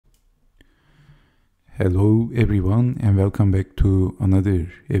Hello everyone and welcome back to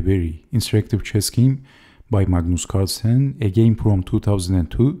a very interactive chess game by Magnus Carlsen, a game from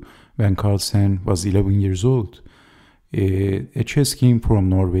 2002 when Carlsen was 11 years old. A chess game from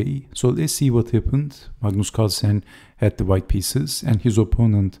Norway. So let's see what happened. Magnus Carlsen had the white pieces and his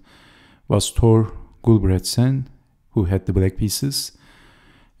opponent was Tor Gulbrandsen, who had the black pieces.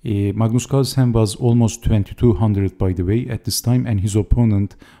 Magnus Carlsen was almost 2200 by the way at this time, and his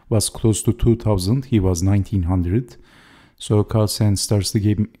opponent was close to 2000, he was 1900. So Carlsen starts the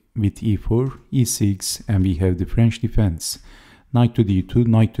game with e4, e6, and we have the French defense. Knight to d2,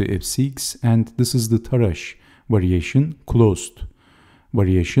 knight to f6, and this is the Tarrasch variation, closed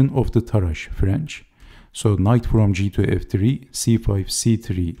variation of the Tarrasch French. So knight from g to f3, c5,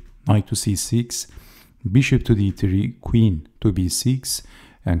 c3, knight to c6, bishop to d3, queen to b6,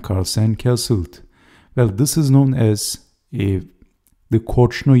 and Carlsen castled. Well, this is known as the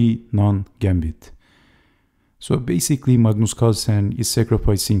Korchnoi non-gambit. So basically Magnus Carlsen is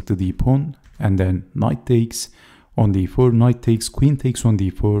sacrificing the d pawn, and then knight takes on d4, knight takes, queen takes on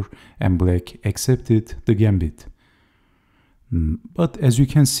d4, and black accepted the gambit. But as you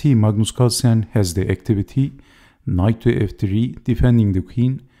can see, Magnus Carlsen has the activity, knight to f3, defending the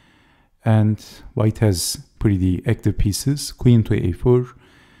queen, and white has pretty active pieces, queen to a4,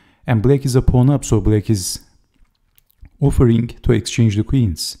 and black is a pawn up, so black is offering to exchange the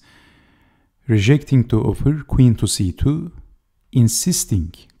queens, rejecting to offer queen to c2,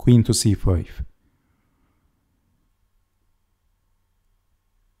 insisting queen to c5.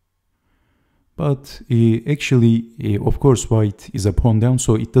 But actually, of course, white is a pawn down,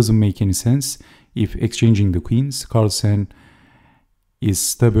 so it doesn't make any sense if exchanging the queens. Carlsen is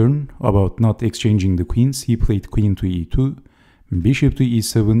stubborn about not exchanging the queens. He played queen to e2, bishop to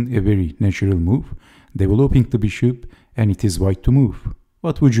e7, a very natural move, developing the bishop, and it is white to move.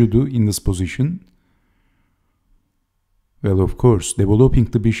 What would you do in this position? Well, of course, developing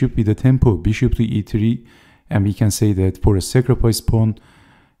the bishop with a tempo, bishop to e3, and we can say that for a sacrifice pawn,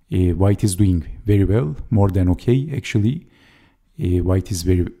 white is doing very well, more than okay actually. White is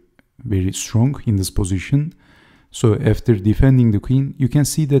very strong in this position. So after defending the queen, you can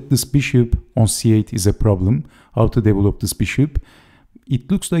see that this bishop on c8 is a problem. How to develop this bishop? It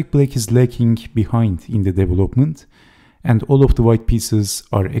looks like black is lacking behind in the development, and all of the white pieces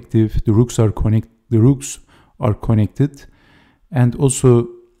are active. The rooks are connected, and also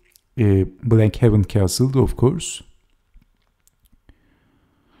black haven't castled, of course.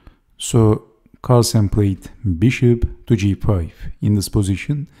 So Carlsen played bishop to g5 in this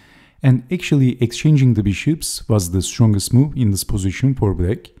position. And actually exchanging the bishops was the strongest move in this position for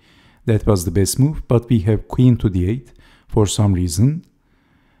black. That was the best move, but we have queen to d8 for some reason.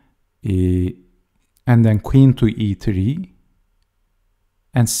 And then queen to e3.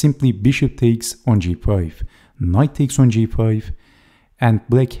 And simply bishop takes on g5. Knight takes on g5. And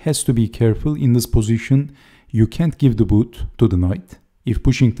black has to be careful in this position. You can't give the boot to the knight. If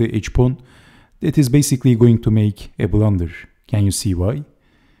pushing the h-pawn, that is basically going to make a blunder. Can you see why?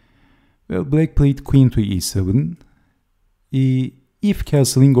 Well, black played queen to e7. If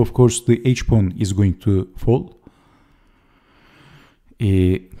castling, of course, the h-pawn is going to fall.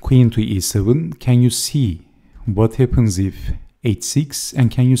 Queen to e7. Can you see what happens if h6?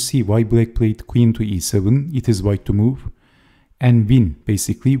 And can you see why black played queen to e7? It is white to move and win.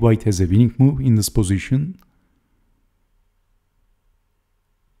 Basically, white has a winning move in this position.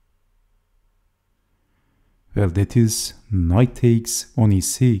 Well, that is knight takes on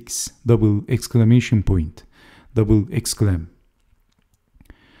e6, double exclamation point, double exclam.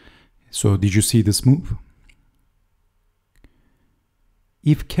 So did you see this move?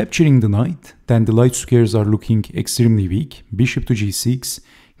 If capturing the knight, then the light squares are looking extremely weak. Bishop to g6,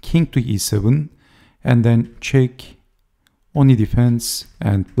 king to e7, and then check on the defense,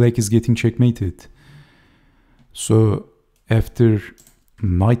 and black is getting checkmated. So after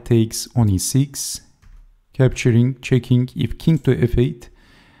knight takes on e6, capturing, checking, if king to f8,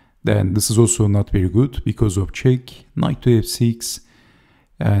 then this is also not very good because of check, knight to f6,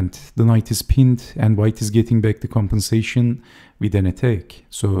 and the knight is pinned, and white is getting back the compensation with an attack.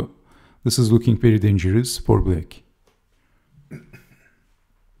 So this is looking very dangerous for black.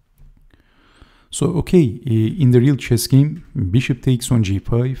 So okay, in the real chess game, bishop takes on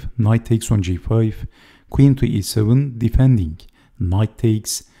g5, knight takes on g5, queen to e7, defending, knight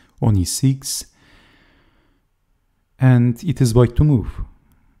takes on e6, and it is white to move,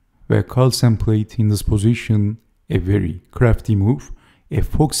 where Carlsen played in this position a very crafty move, a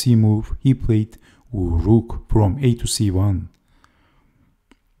foxy move. He played rook from a to c1.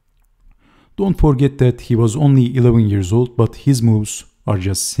 Don't forget that he was only 11 years old, but his moves are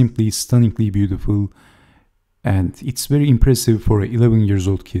just simply stunningly beautiful And it's very impressive for an 11 years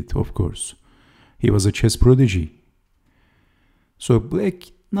old kid, of course. He was a chess prodigy. So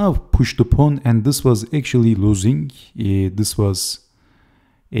black now pushed the pawn, and this was actually losing. This was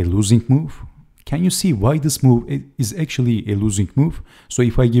a losing move. Can you see why this move is actually a losing move? So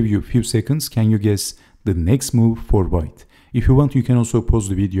if I give you a few seconds, can you guess the next move for white? If you want, you can also pause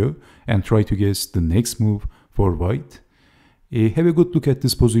the video and try to guess the next move for white. Have a good look at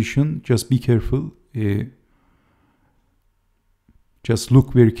this position. Just be careful. Just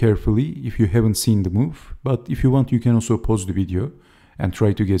look very carefully if you haven't seen the move. But if you want, you can also pause the video and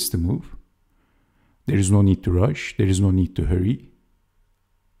try to guess the move. There is no need to rush. There is no need to hurry.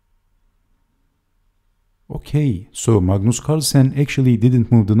 Okay, so Magnus Carlsen actually didn't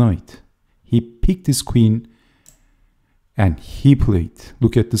move the knight. He picked his queen and he played.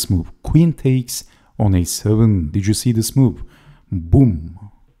 Look at this move. Queen takes on a7. Did you see this move?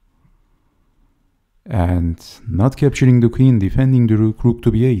 Boom. And not capturing the queen, defending the rook, rook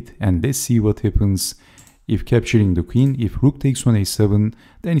to b8. And let's see what happens if capturing the queen. If rook takes on a7,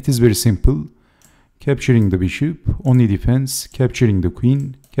 then it is very simple. Capturing the bishop, only defense, capturing the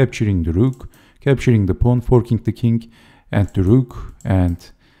queen, capturing the rook, capturing the pawn, forking the king and the rook,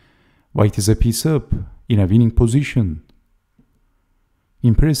 and white is a piece up in a winning position.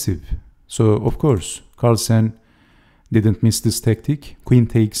 Impressive. So of course Carlsen didn't miss this tactic. Queen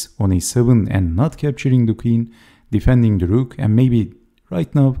takes on a7 and not capturing the queen, defending the rook, and maybe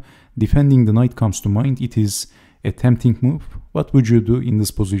right now defending the knight comes to mind. It is a tempting move. What would you do in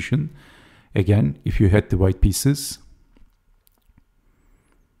this position? Again, if you had the white pieces.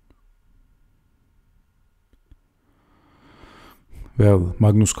 Well,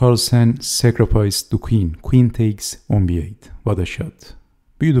 Magnus Carlsen sacrificed the queen. Queen takes on b8. What a shot.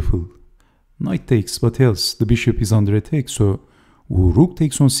 Beautiful. Knight takes. What else? The bishop is under attack. So rook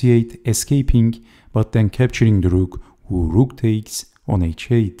takes on c8, escaping, but then capturing the rook. Rook takes on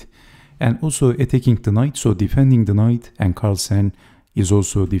h8. And also attacking the knight, so defending the knight. And Carlsen is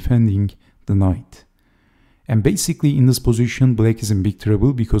also defending the knight. And basically in this position, black is in big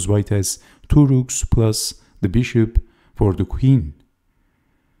trouble because white has two rooks plus the bishop for the queen.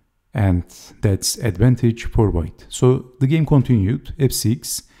 And that's advantage for white. So the game continued,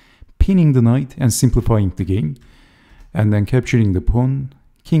 f6, pinning the knight and simplifying the game. And then capturing the pawn,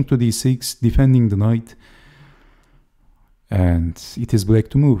 king to d6, defending the knight. And it is black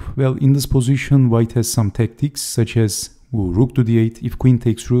to move. Well, in this position, white has some tactics such as rook to d8. If queen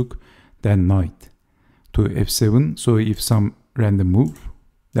takes rook, then knight to f7. So if some random move,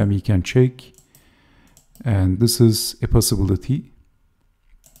 then we can check. And this is a possibility.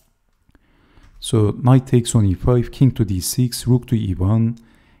 So knight takes on e5, king to d6, rook to e1,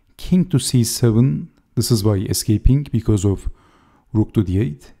 king to c7. This is why escaping, because of rook to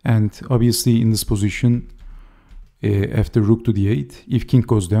d8. And obviously in this position, after rook to d8, if king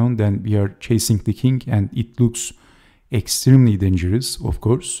goes down, then we are chasing the king, and it looks extremely dangerous, of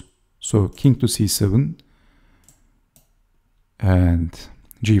course. So king to c7 and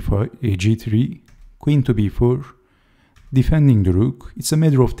g3, queen to b4, defending the rook. It's a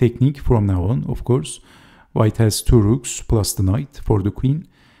matter of technique from now on, of course. White has two rooks plus the knight for the queen,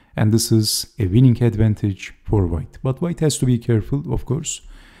 and this is a winning advantage for white. But white has to be careful, of course.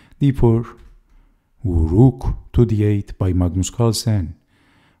 d4, rook to d8 by Magnus Carlsen.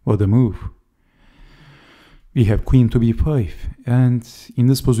 What a move. We have queen to b5, and in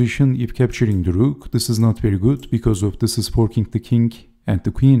this position, if capturing the rook, this is not very good because of this is forking the king and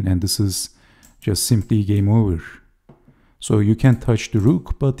the queen, and this is just simply game over. So you can't touch the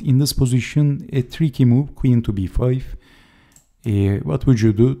rook, but in this position, a tricky move, queen to b5. What would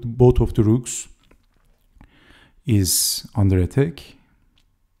you do? Both of the rooks is under attack.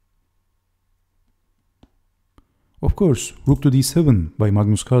 Of course, rook to d7 by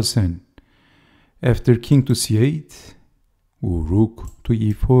Magnus Carlsen. After king to c8, rook to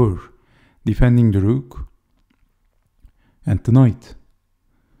e4, defending the rook and the knight.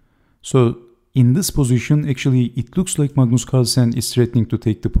 So in this position, actually, it looks like Magnus Carlsen is threatening to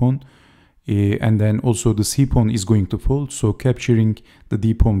take the pawn, and then also the c pawn is going to fold. So capturing the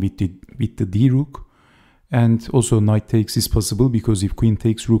d pawn with the d rook, and also knight takes is possible because if queen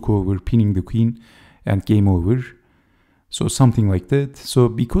takes, rook over, pinning the queen, and game over. So something like that. So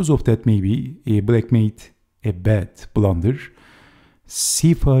because of that, maybe black made a bad blunder.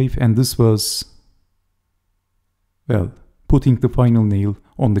 c5, and this was, well, putting the final nail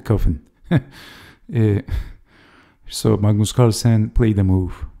on the coffin. So Magnus Carlsen played a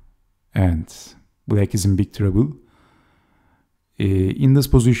move, and black is in big trouble. In this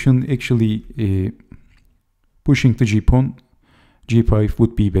position, actually pushing the g pawn, g5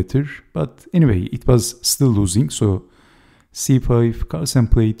 would be better, but anyway, it was still losing, so c5, Carlsen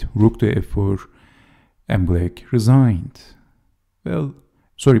played rook to f4, and black resigned. Well,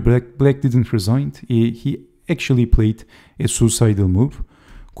 sorry, black didn't resign. He actually played a suicidal move.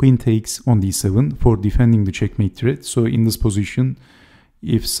 Queen takes on d7 for defending the checkmate threat. So in this position,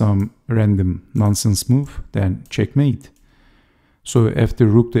 if some random nonsense move, then checkmate. So after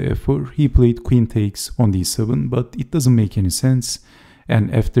rook to f4, he played queen takes on d7, but it doesn't make any sense.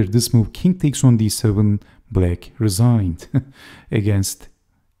 And after this move, king takes on d7, black resigned against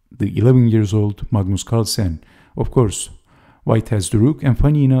the 11 years old Magnus Carlsen. Of course, white has the rook, and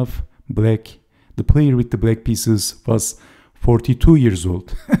funny enough, black, the player with the black pieces, was 42 years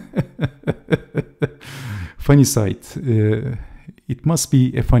old. Funny sight. It must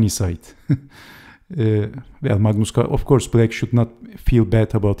be a funny sight. Well, Magnus Carlsen, of course, black should not feel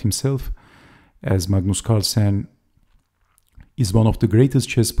bad about himself, as Magnus Carlsen is one of the greatest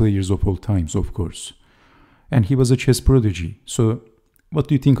chess players of all times, of course. And he was a chess prodigy. So what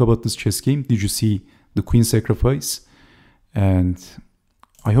do you think about this chess game? Did you see the queen sacrifice? And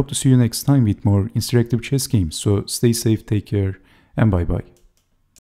I hope to see you next time with more interactive chess games. So stay safe, take care, and bye-bye.